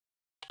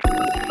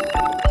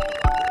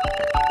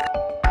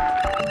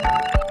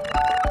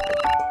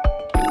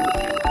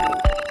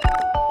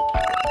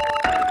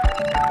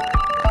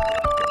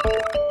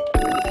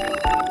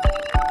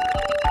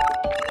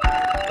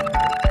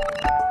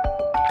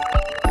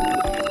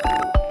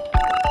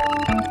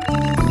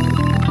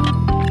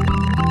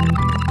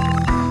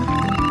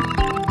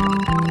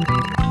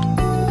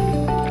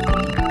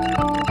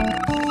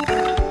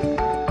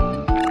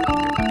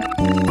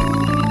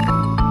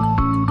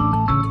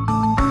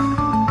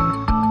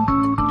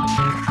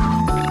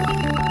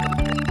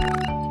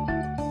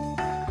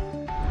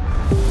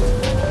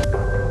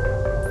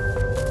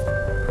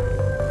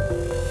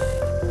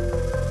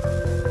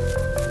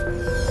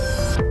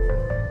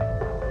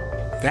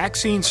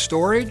Vaccine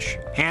storage,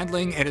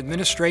 handling, and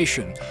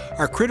administration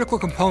are critical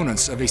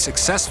components of a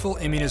successful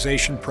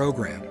immunization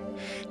program.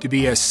 To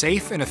be as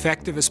safe and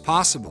effective as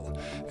possible,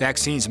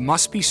 vaccines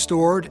must be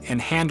stored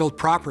and handled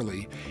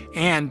properly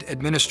and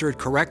administered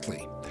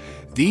correctly.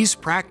 These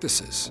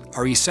practices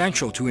are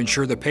essential to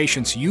ensure the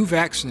patients you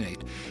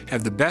vaccinate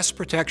have the best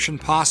protection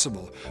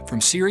possible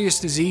from serious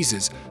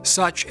diseases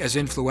such as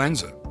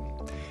influenza.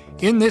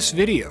 In this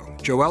video,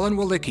 Joellen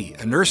Walicki,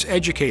 a nurse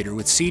educator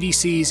with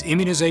CDC's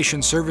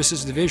Immunization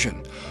Services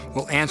Division,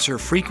 will answer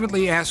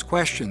frequently asked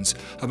questions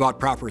about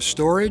proper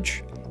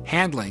storage,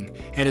 handling,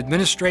 and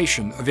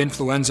administration of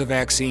influenza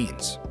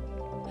vaccines.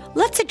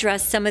 Let's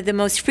address some of the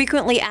most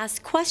frequently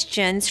asked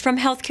questions from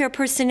healthcare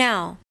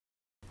personnel.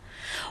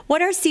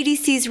 What are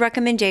CDC's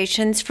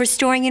recommendations for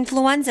storing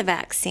influenza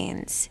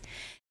vaccines?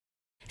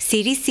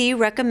 CDC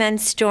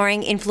recommends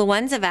storing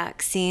influenza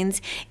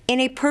vaccines in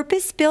a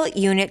purpose-built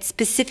unit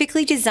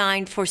specifically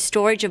designed for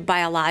storage of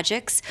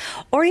biologics,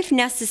 or if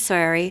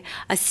necessary,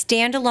 a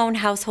standalone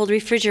household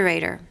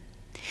refrigerator.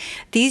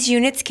 These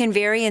units can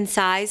vary in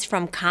size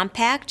from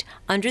compact,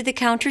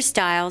 under-the-counter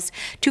styles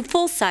to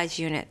full-size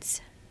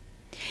units.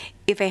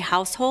 If a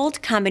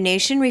household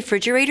combination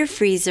refrigerator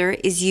freezer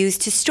is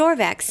used to store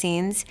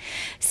vaccines,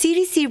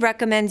 CDC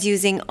recommends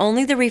using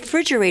only the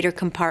refrigerator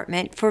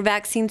compartment for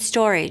vaccine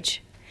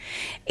storage.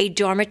 A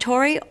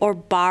dormitory or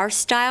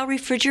bar-style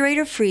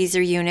refrigerator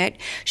freezer unit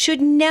should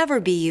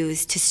never be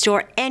used to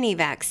store any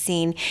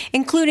vaccine,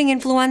 including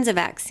influenza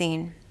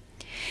vaccine.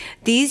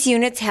 These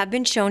units have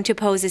been shown to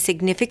pose a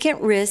significant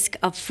risk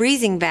of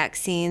freezing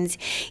vaccines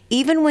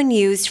even when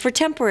used for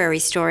temporary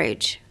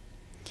storage.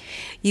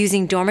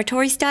 Using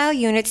dormitory-style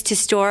units to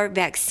store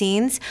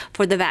vaccines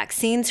for the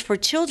Vaccines for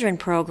Children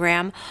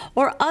program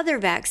or other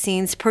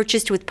vaccines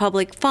purchased with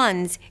public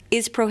funds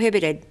is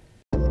prohibited.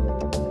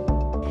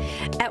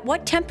 At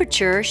what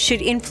temperature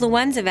should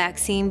influenza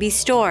vaccine be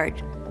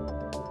stored?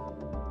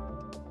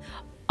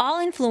 All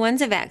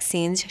influenza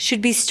vaccines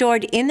should be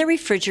stored in the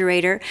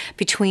refrigerator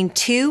between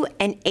 2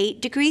 and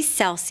 8 degrees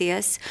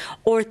Celsius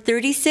or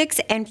 36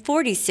 and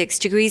 46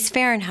 degrees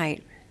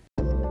Fahrenheit.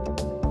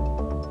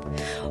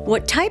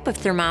 What type of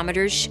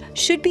thermometers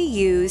should be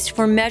used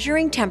for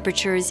measuring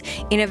temperatures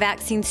in a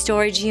vaccine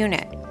storage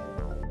unit?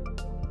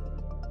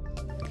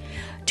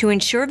 To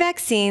ensure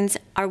vaccines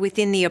are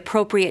within the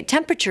appropriate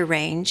temperature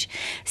range,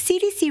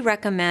 CDC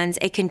recommends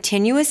a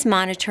continuous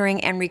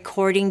monitoring and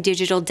recording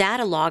digital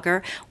data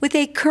logger with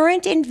a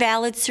current and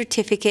valid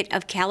certificate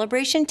of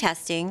calibration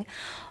testing,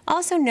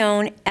 also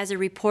known as a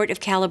report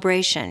of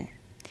calibration.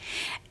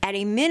 At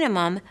a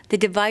minimum, the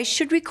device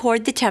should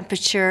record the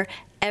temperature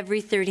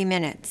every 30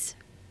 minutes.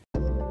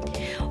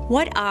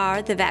 What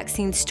are the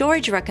vaccine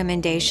storage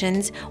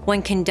recommendations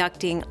when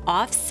conducting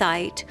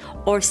off-site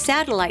or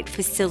satellite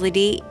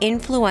facility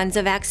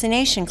influenza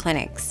vaccination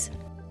clinics?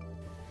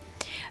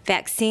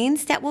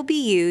 Vaccines that will be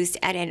used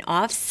at an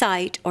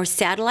off-site or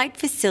satellite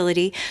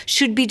facility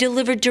should be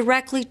delivered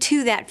directly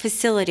to that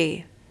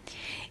facility.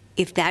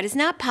 If that is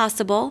not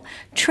possible,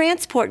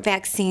 transport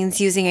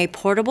vaccines using a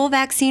portable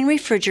vaccine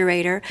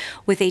refrigerator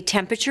with a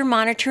temperature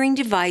monitoring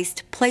device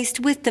placed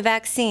with the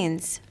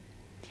vaccines.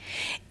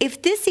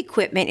 If this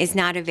equipment is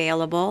not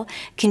available,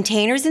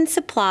 containers and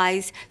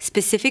supplies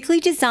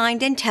specifically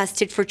designed and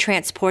tested for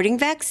transporting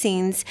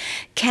vaccines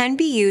can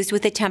be used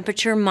with a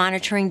temperature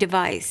monitoring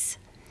device.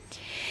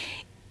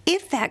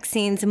 If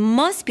vaccines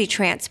must be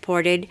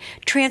transported,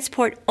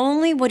 transport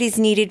only what is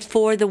needed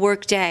for the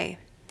workday.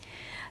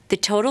 The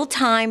total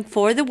time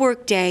for the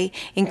workday,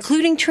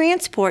 including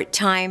transport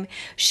time,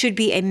 should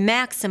be a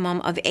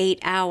maximum of 8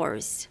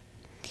 hours.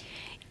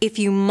 If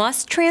you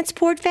must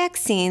transport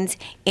vaccines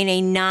in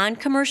a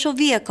non-commercial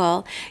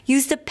vehicle,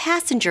 use the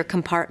passenger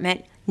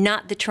compartment,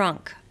 not the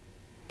trunk.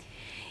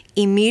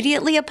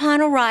 Immediately upon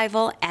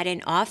arrival at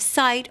an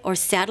off-site or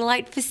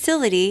satellite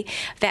facility,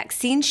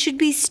 vaccines should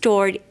be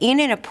stored in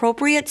an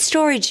appropriate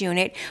storage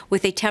unit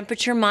with a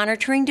temperature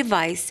monitoring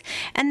device,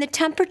 and the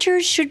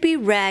temperatures should be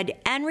read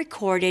and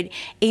recorded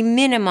a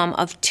minimum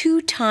of 2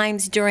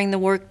 times during the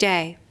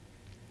workday.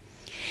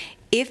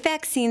 If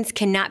vaccines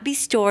cannot be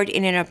stored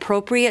in an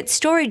appropriate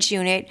storage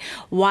unit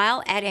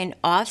while at an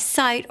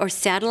off-site or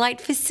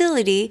satellite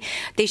facility,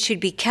 they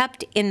should be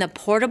kept in the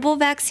portable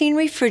vaccine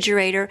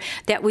refrigerator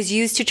that was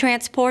used to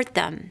transport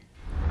them.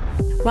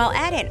 While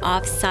at an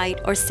off-site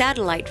or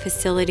satellite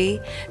facility,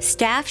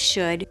 staff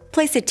should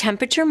place a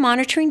temperature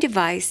monitoring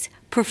device,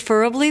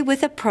 preferably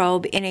with a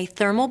probe in a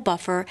thermal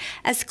buffer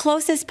as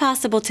close as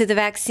possible to the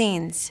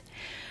vaccines.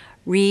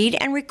 Read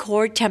and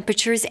record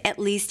temperatures at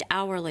least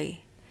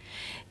hourly.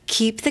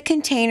 Keep the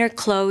container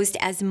closed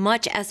as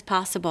much as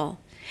possible,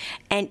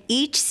 and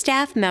each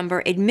staff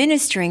member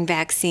administering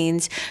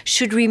vaccines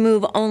should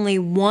remove only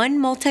 1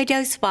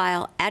 multidose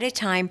vial at a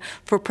time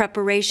for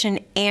preparation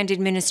and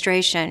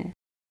administration.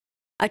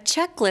 A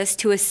checklist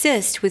to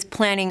assist with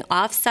planning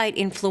off-site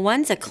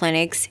influenza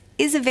clinics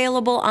is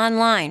available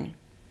online.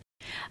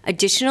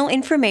 Additional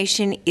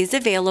information is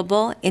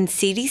available in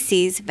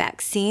CDC's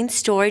Vaccine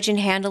Storage and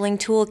Handling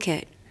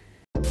Toolkit.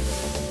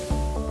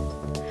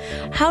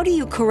 How do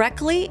you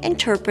correctly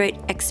interpret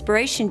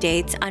expiration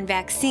dates on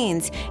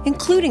vaccines,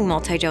 including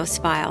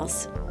multidose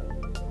vials?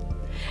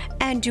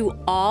 And do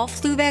all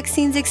flu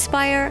vaccines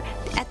expire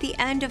at the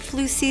end of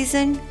flu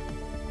season?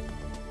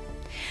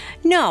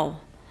 No,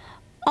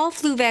 all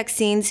flu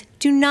vaccines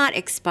do not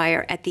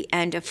expire at the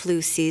end of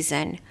flu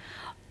season.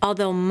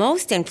 Although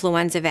most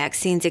influenza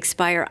vaccines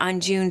expire on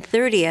June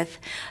 30th,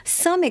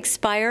 some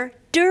expire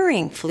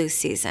during flu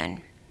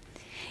season.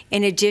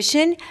 In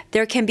addition,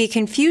 there can be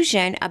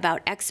confusion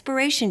about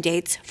expiration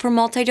dates for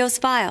multidose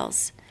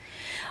vials.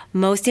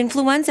 Most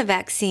influenza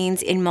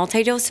vaccines in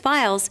multidose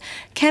vials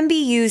can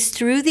be used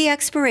through the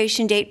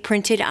expiration date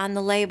printed on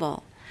the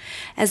label,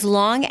 as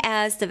long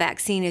as the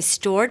vaccine is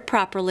stored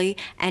properly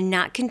and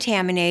not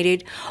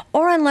contaminated,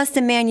 or unless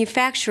the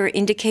manufacturer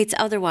indicates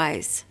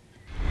otherwise.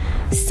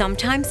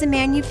 Sometimes the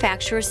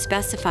manufacturer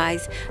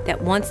specifies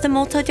that once the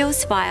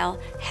multidose vial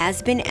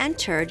has been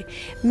entered,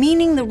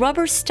 meaning the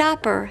rubber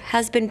stopper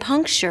has been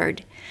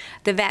punctured,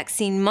 the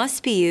vaccine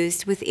must be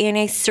used within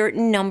a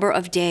certain number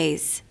of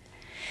days.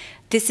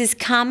 This is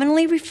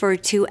commonly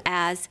referred to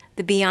as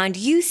the beyond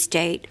use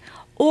date,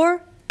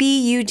 or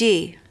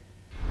BUD.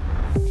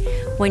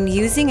 When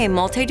using a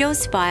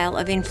multidose vial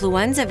of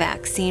influenza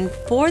vaccine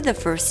for the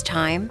first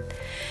time,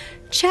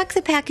 check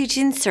the package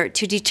insert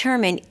to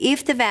determine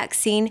if the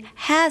vaccine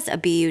has a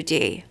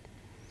BUD.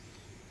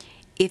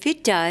 If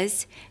it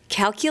does,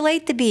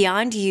 calculate the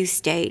beyond use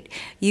date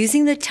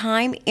using the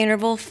time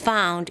interval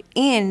found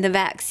in the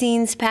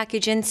vaccine's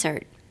package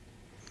insert.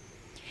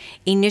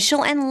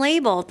 Initial and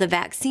label the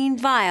vaccine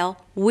vial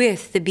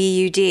with the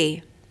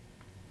BUD.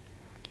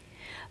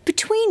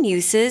 Between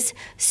uses,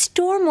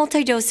 store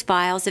multidose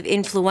vials of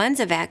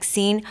influenza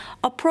vaccine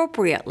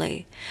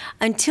appropriately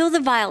until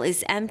the vial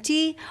is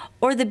empty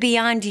or the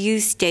beyond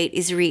use date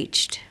is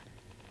reached.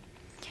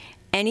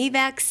 Any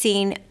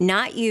vaccine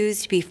not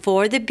used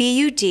before the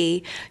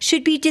BUD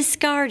should be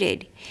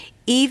discarded,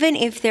 even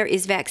if there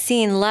is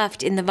vaccine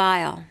left in the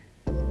vial.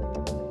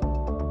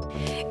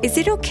 Is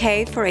it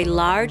okay for a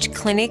large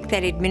clinic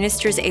that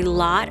administers a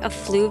lot of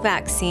flu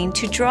vaccine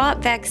to draw up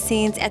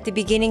vaccines at the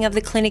beginning of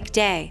the clinic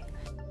day?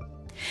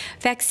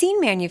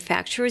 Vaccine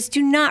manufacturers do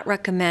not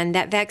recommend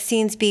that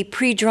vaccines be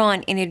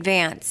pre-drawn in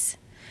advance.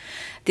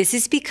 This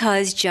is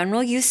because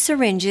general use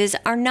syringes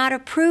are not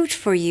approved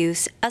for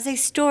use as a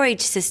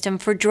storage system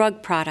for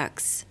drug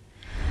products.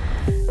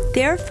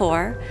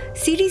 Therefore,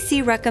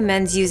 CDC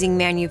recommends using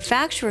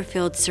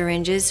manufacturer-filled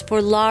syringes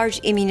for large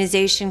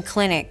immunization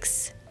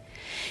clinics.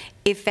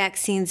 If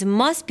vaccines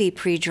must be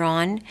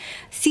pre-drawn,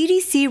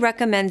 CDC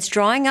recommends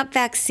drawing up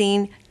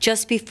vaccine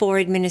just before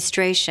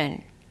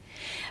administration.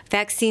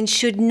 Vaccines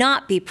should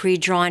not be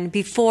pre-drawn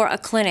before a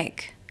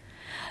clinic.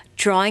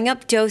 Drawing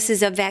up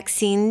doses of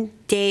vaccine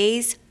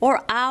days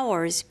or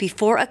hours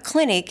before a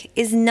clinic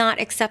is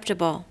not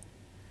acceptable.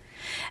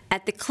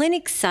 At the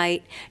clinic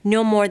site,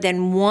 no more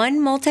than one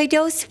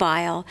multidose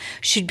vial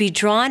should be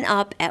drawn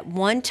up at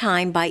one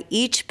time by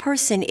each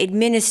person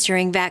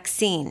administering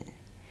vaccine.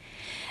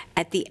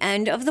 At the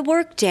end of the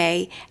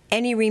workday,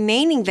 any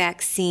remaining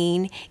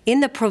vaccine in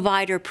the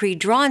provider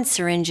pre-drawn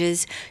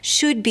syringes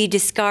should be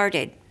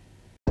discarded.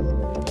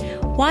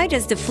 Why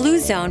does the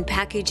FluZone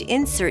package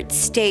insert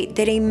state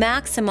that a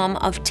maximum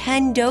of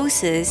 10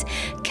 doses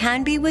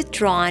can be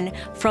withdrawn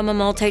from a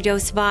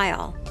multidose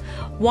vial?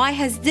 Why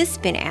has this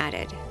been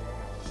added?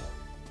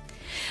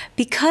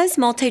 Because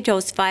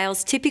multidose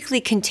vials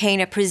typically contain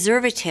a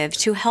preservative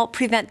to help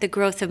prevent the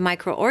growth of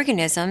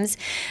microorganisms,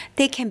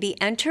 they can be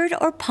entered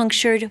or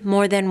punctured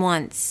more than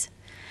once.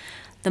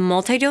 The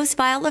multidose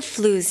vial of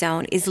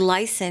FluZone is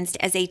licensed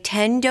as a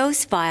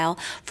 10-dose vial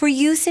for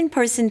use in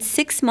persons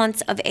 6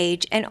 months of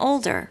age and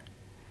older.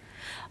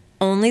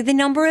 Only the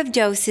number of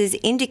doses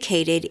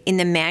indicated in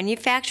the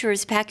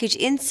manufacturer's package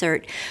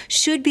insert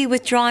should be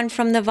withdrawn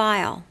from the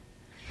vial.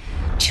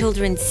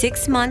 Children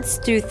 6 months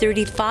through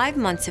 35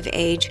 months of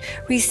age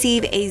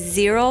receive a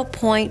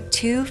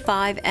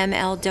 0.25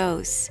 ml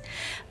dose.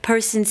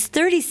 Persons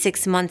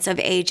 36 months of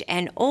age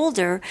and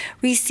older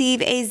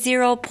receive a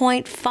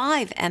 0.5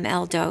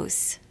 ml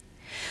dose.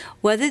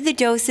 Whether the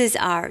doses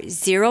are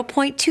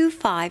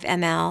 0.25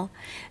 ml,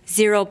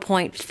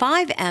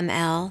 0.5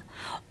 ml,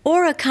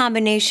 or a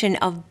combination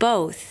of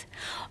both,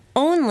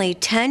 only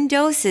 10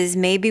 doses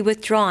may be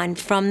withdrawn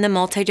from the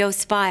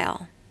multidose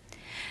vial.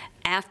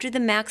 After the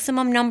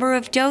maximum number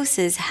of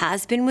doses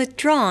has been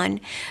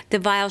withdrawn, the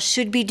vial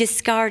should be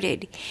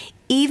discarded,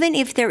 even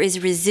if there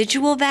is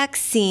residual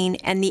vaccine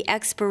and the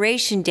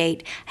expiration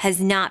date has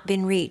not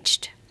been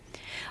reached.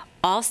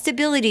 All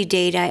stability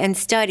data and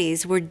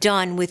studies were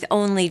done with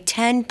only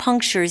 10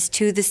 punctures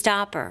to the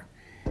stopper.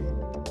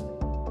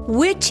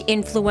 Which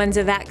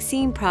influenza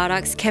vaccine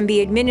products can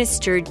be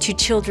administered to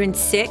children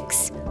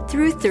 6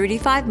 through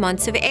 35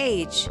 months of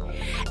age?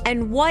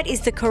 And what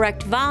is the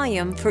correct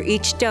volume for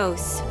each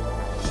dose?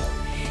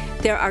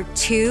 There are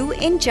 2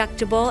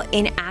 injectable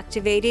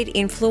inactivated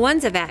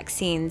influenza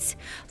vaccines,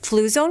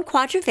 FluZone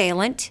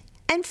Quadrivalent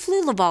and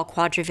Fluval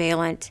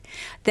Quadrivalent,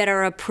 that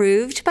are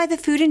approved by the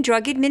Food and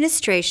Drug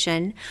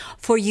Administration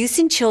for use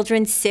in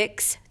children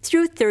 6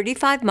 through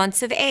 35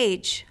 months of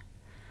age.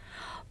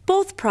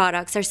 Both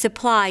products are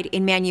supplied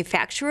in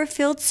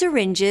manufacturer-filled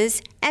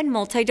syringes and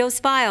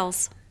multidose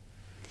vials.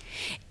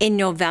 In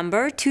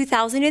November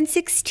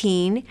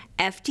 2016,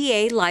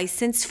 FDA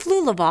licensed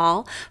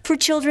Flulavol for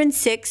children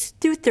 6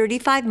 through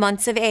 35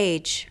 months of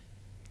age.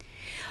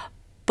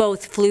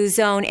 Both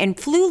Fluzone and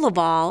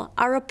Flulavol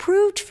are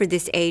approved for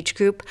this age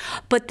group,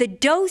 but the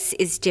dose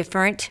is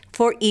different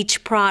for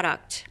each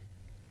product.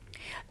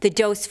 The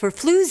dose for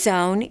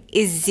Fluzone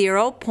is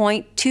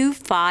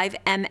 0.25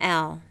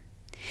 ml.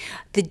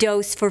 The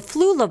dose for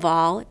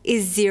Flulavol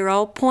is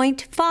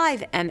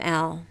 0.5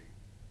 ml.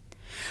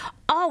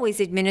 Always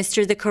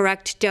administer the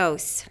correct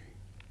dose.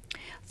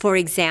 For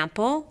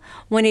example,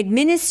 when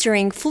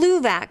administering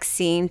flu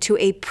vaccine to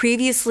a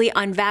previously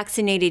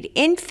unvaccinated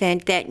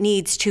infant that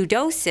needs 2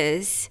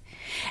 doses,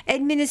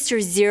 administer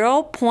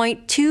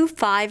 0.25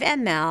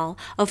 ml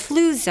of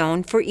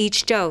Fluzone for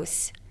each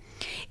dose.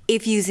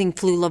 If using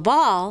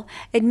Flulavol,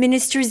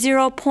 administer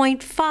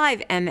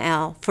 0.5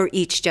 ml for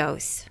each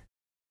dose.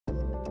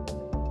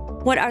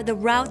 What are the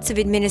routes of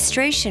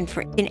administration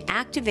for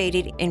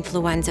inactivated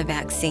influenza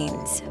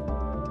vaccines?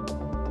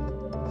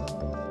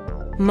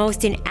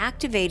 Most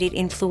inactivated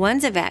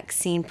influenza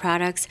vaccine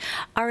products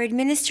are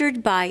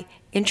administered by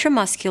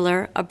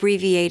intramuscular,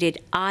 abbreviated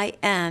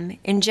IM,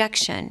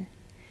 injection.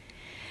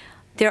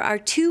 There are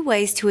 2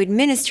 ways to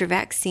administer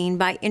vaccine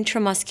by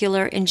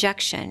intramuscular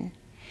injection.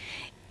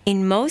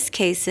 In most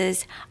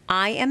cases,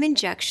 IM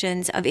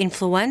injections of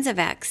influenza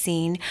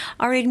vaccine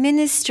are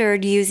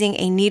administered using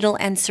a needle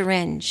and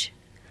syringe.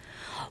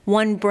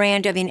 One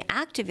brand of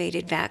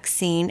inactivated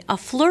vaccine,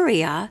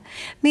 Afluria,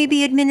 may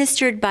be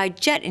administered by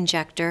jet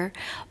injector,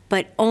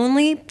 but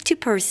only to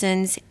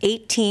persons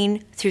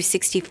 18 through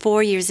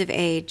 64 years of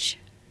age.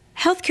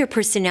 Healthcare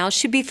personnel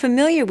should be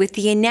familiar with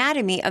the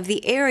anatomy of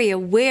the area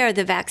where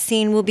the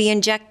vaccine will be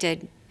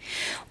injected.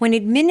 When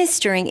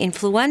administering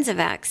influenza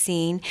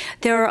vaccine,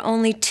 there are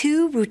only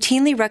 2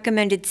 routinely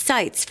recommended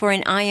sites for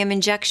an IM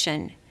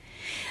injection.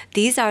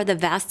 These are the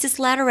vastus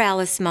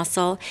lateralis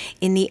muscle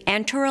in the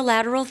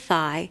anterolateral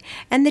thigh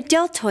and the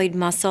deltoid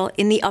muscle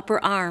in the upper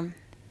arm.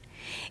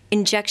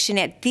 Injection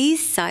at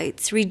these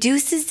sites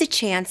reduces the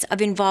chance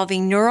of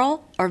involving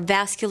neural or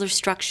vascular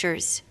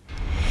structures.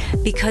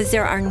 Because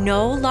there are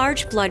no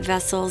large blood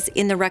vessels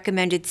in the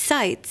recommended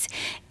sites,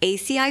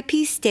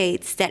 ACIP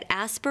states that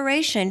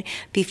aspiration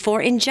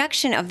before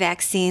injection of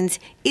vaccines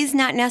is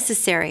not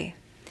necessary.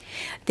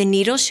 The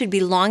needle should be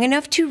long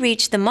enough to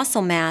reach the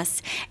muscle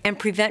mass and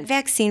prevent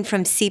vaccine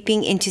from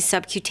seeping into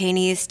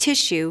subcutaneous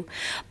tissue,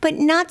 but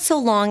not so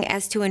long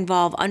as to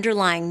involve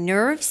underlying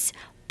nerves,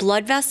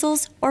 blood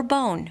vessels, or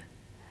bone.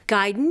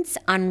 Guidance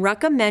on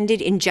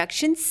recommended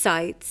injection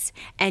sites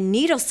and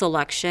needle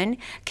selection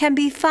can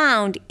be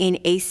found in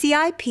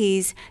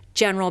ACIP's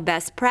General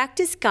Best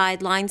Practice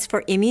Guidelines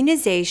for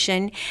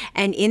Immunization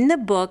and in the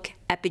book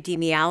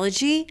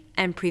Epidemiology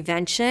and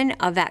Prevention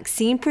of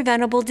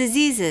Vaccine-Preventable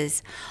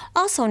Diseases,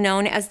 also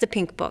known as the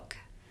Pink Book.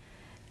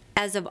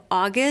 As of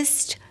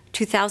August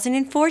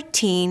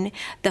 2014,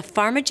 the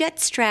PharmaJet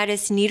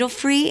Stratus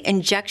needle-free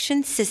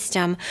injection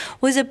system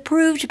was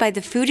approved by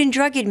the Food and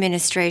Drug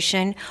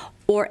Administration,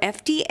 or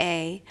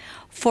FDA,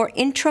 for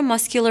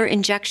intramuscular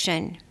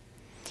injection.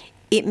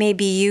 It may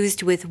be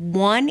used with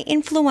one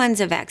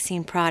influenza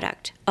vaccine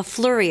product,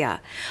 Afluria,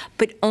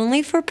 but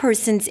only for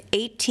persons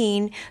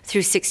 18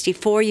 through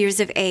 64 years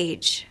of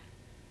age.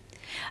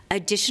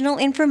 Additional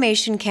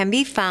information can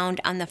be found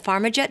on the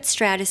PharmaJet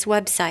Stratus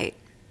website.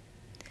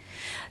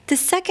 The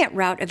second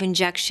route of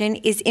injection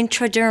is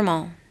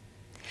intradermal.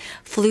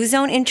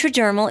 Fluzone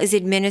intradermal is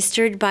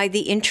administered by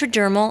the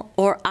intradermal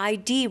or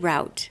ID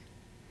route.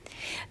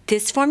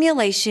 This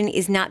formulation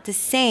is not the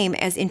same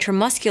as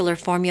intramuscular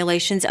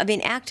formulations of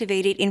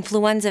inactivated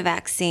influenza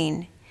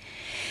vaccine.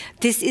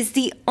 This is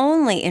the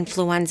only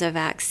influenza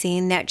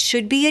vaccine that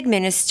should be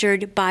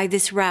administered by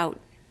this route.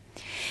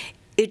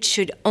 It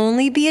should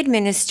only be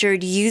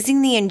administered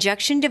using the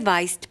injection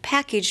device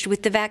packaged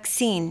with the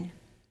vaccine.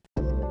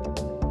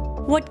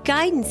 What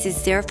guidance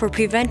is there for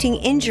preventing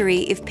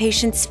injury if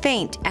patients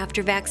faint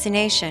after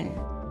vaccination?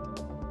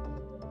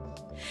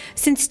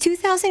 Since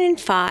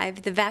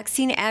 2005, the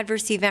Vaccine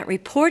Adverse Event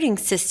Reporting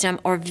System,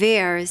 or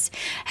VAERS,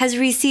 has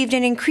received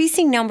an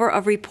increasing number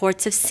of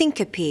reports of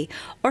syncope,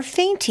 or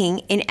fainting,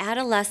 in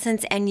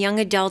adolescents and young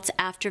adults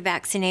after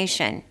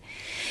vaccination.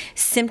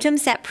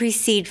 Symptoms that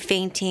precede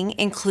fainting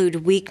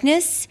include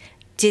weakness,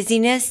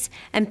 dizziness,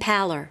 and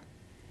pallor.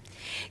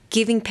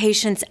 Giving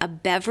patients a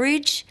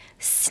beverage,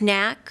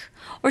 snack,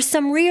 or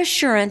some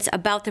reassurance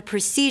about the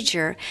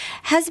procedure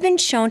has been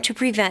shown to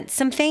prevent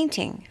some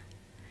fainting.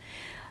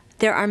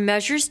 There are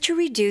measures to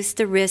reduce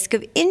the risk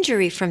of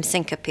injury from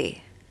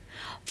syncope.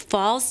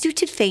 Falls due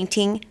to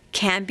fainting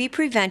can be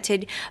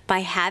prevented by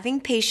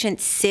having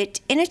patients sit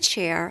in a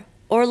chair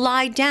or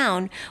lie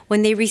down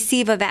when they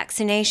receive a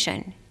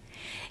vaccination.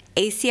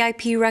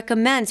 ACIP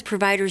recommends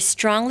providers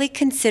strongly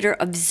consider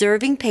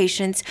observing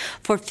patients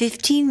for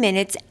 15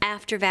 minutes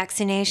after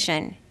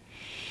vaccination.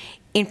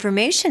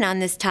 Information on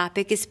this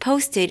topic is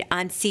posted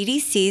on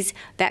CDC's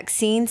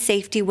Vaccine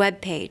Safety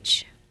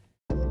webpage.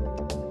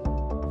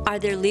 Are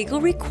there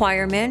legal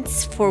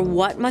requirements for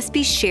what must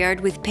be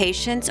shared with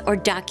patients or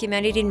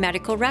documented in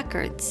medical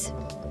records?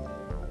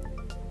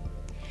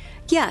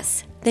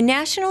 Yes, the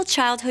National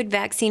Childhood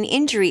Vaccine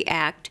Injury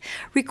Act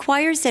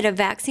requires that a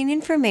vaccine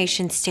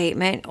information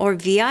statement, or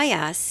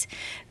VIS,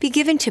 be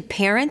given to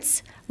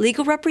parents,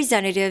 legal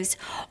representatives,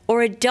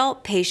 or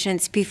adult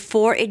patients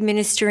before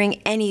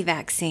administering any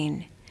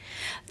vaccine.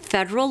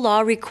 Federal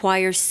law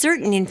requires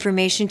certain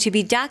information to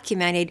be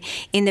documented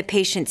in the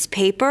patient's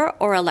paper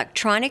or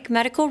electronic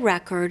medical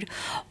record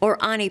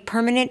or on a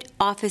permanent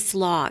office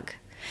log.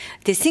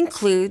 This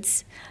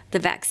includes the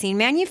vaccine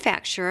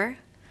manufacturer,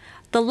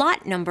 the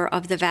lot number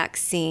of the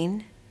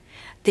vaccine,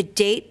 the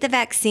date the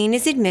vaccine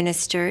is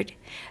administered,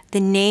 the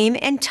name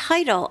and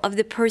title of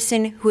the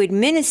person who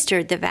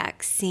administered the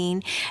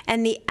vaccine,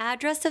 and the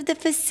address of the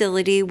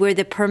facility where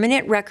the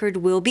permanent record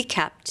will be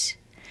kept,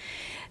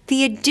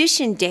 the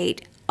edition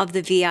date of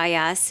the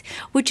VIS,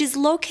 which is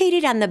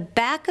located on the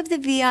back of the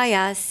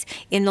VIS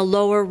in the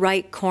lower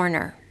right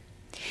corner.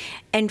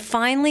 And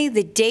finally,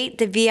 the date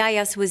the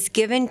VIS was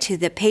given to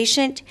the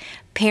patient,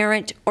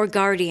 parent, or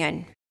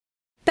guardian.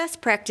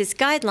 Best practice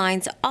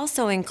guidelines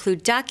also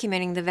include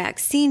documenting the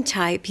vaccine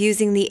type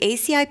using the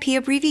ACIP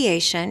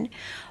abbreviation,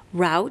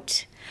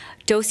 route,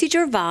 dosage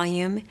or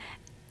volume,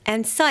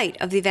 and site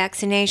of the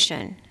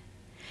vaccination.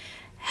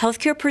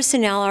 Healthcare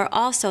personnel are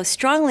also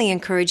strongly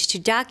encouraged to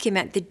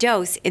document the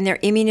dose in their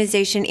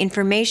Immunization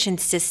Information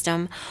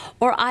System,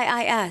 or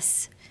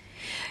IIS.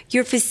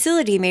 Your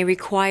facility may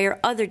require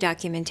other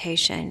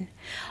documentation.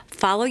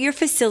 Follow your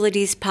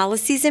facility's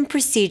policies and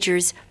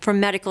procedures for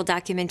medical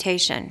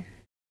documentation.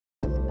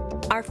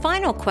 Our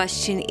final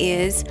question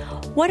is,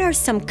 what are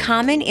some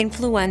common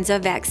influenza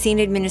vaccine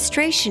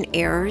administration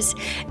errors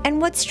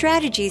and what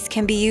strategies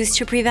can be used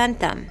to prevent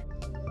them?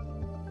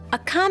 A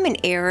common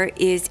error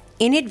is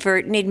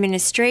inadvertent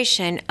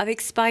administration of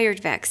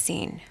expired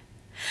vaccine.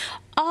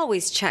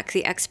 Always check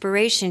the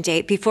expiration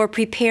date before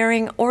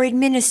preparing or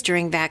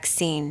administering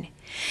vaccine.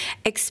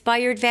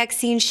 Expired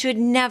vaccine should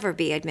never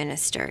be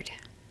administered.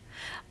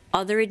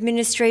 Other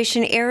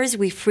administration errors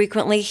we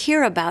frequently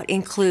hear about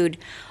include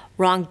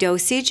wrong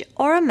dosage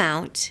or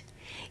amount,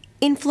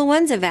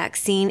 influenza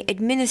vaccine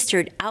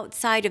administered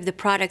outside of the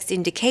product's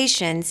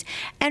indications,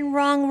 and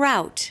wrong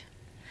route.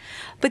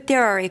 But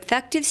there are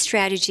effective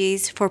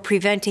strategies for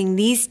preventing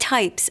these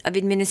types of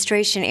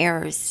administration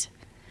errors.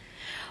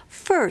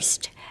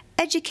 First,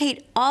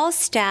 educate all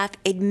staff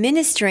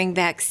administering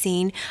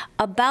vaccine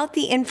about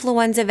the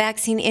influenza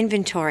vaccine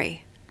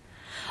inventory.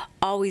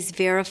 Always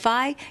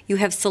verify you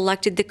have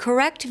selected the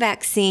correct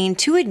vaccine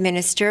to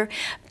administer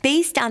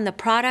based on the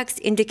product's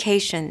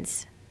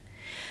indications.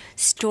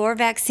 Store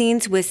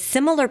vaccines with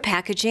similar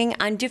packaging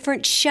on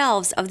different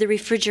shelves of the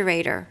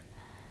refrigerator.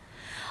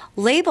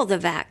 Label the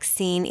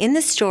vaccine in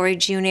the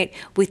storage unit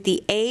with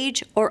the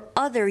age or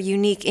other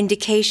unique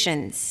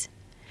indications.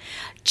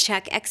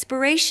 Check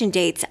expiration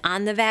dates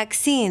on the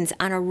vaccines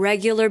on a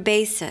regular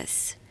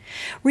basis.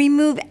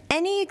 Remove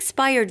any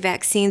expired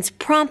vaccines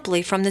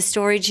promptly from the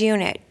storage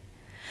unit.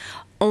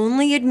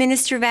 Only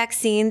administer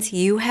vaccines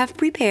you have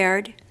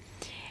prepared.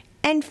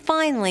 And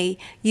finally,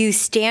 use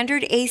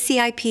standard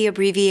ACIP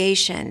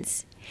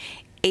abbreviations.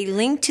 A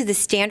link to the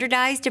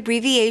standardized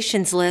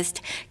abbreviations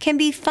list can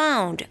be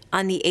found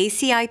on the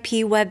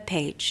ACIP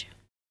webpage.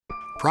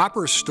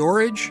 Proper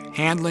storage,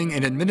 handling,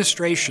 and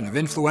administration of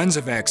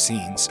influenza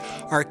vaccines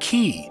are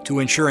key to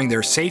ensuring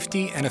their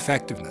safety and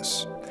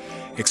effectiveness.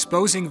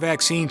 Exposing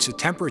vaccines to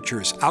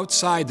temperatures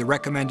outside the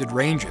recommended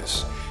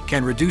ranges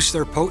can reduce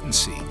their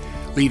potency,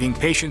 leaving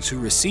patients who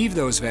receive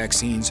those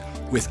vaccines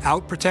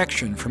without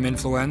protection from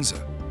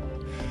influenza.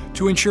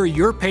 To ensure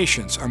your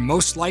patients are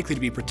most likely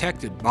to be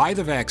protected by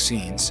the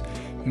vaccines,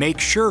 make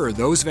sure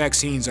those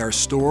vaccines are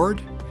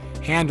stored,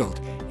 handled,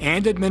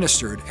 and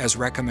administered as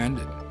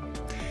recommended.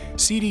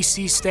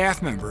 CDC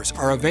staff members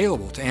are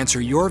available to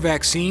answer your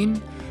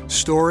vaccine,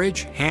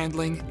 storage,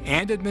 handling,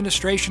 and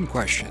administration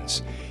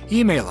questions.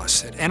 Email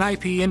us at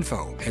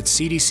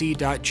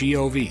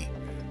nipinfo@cdc.gov.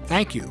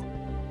 Thank you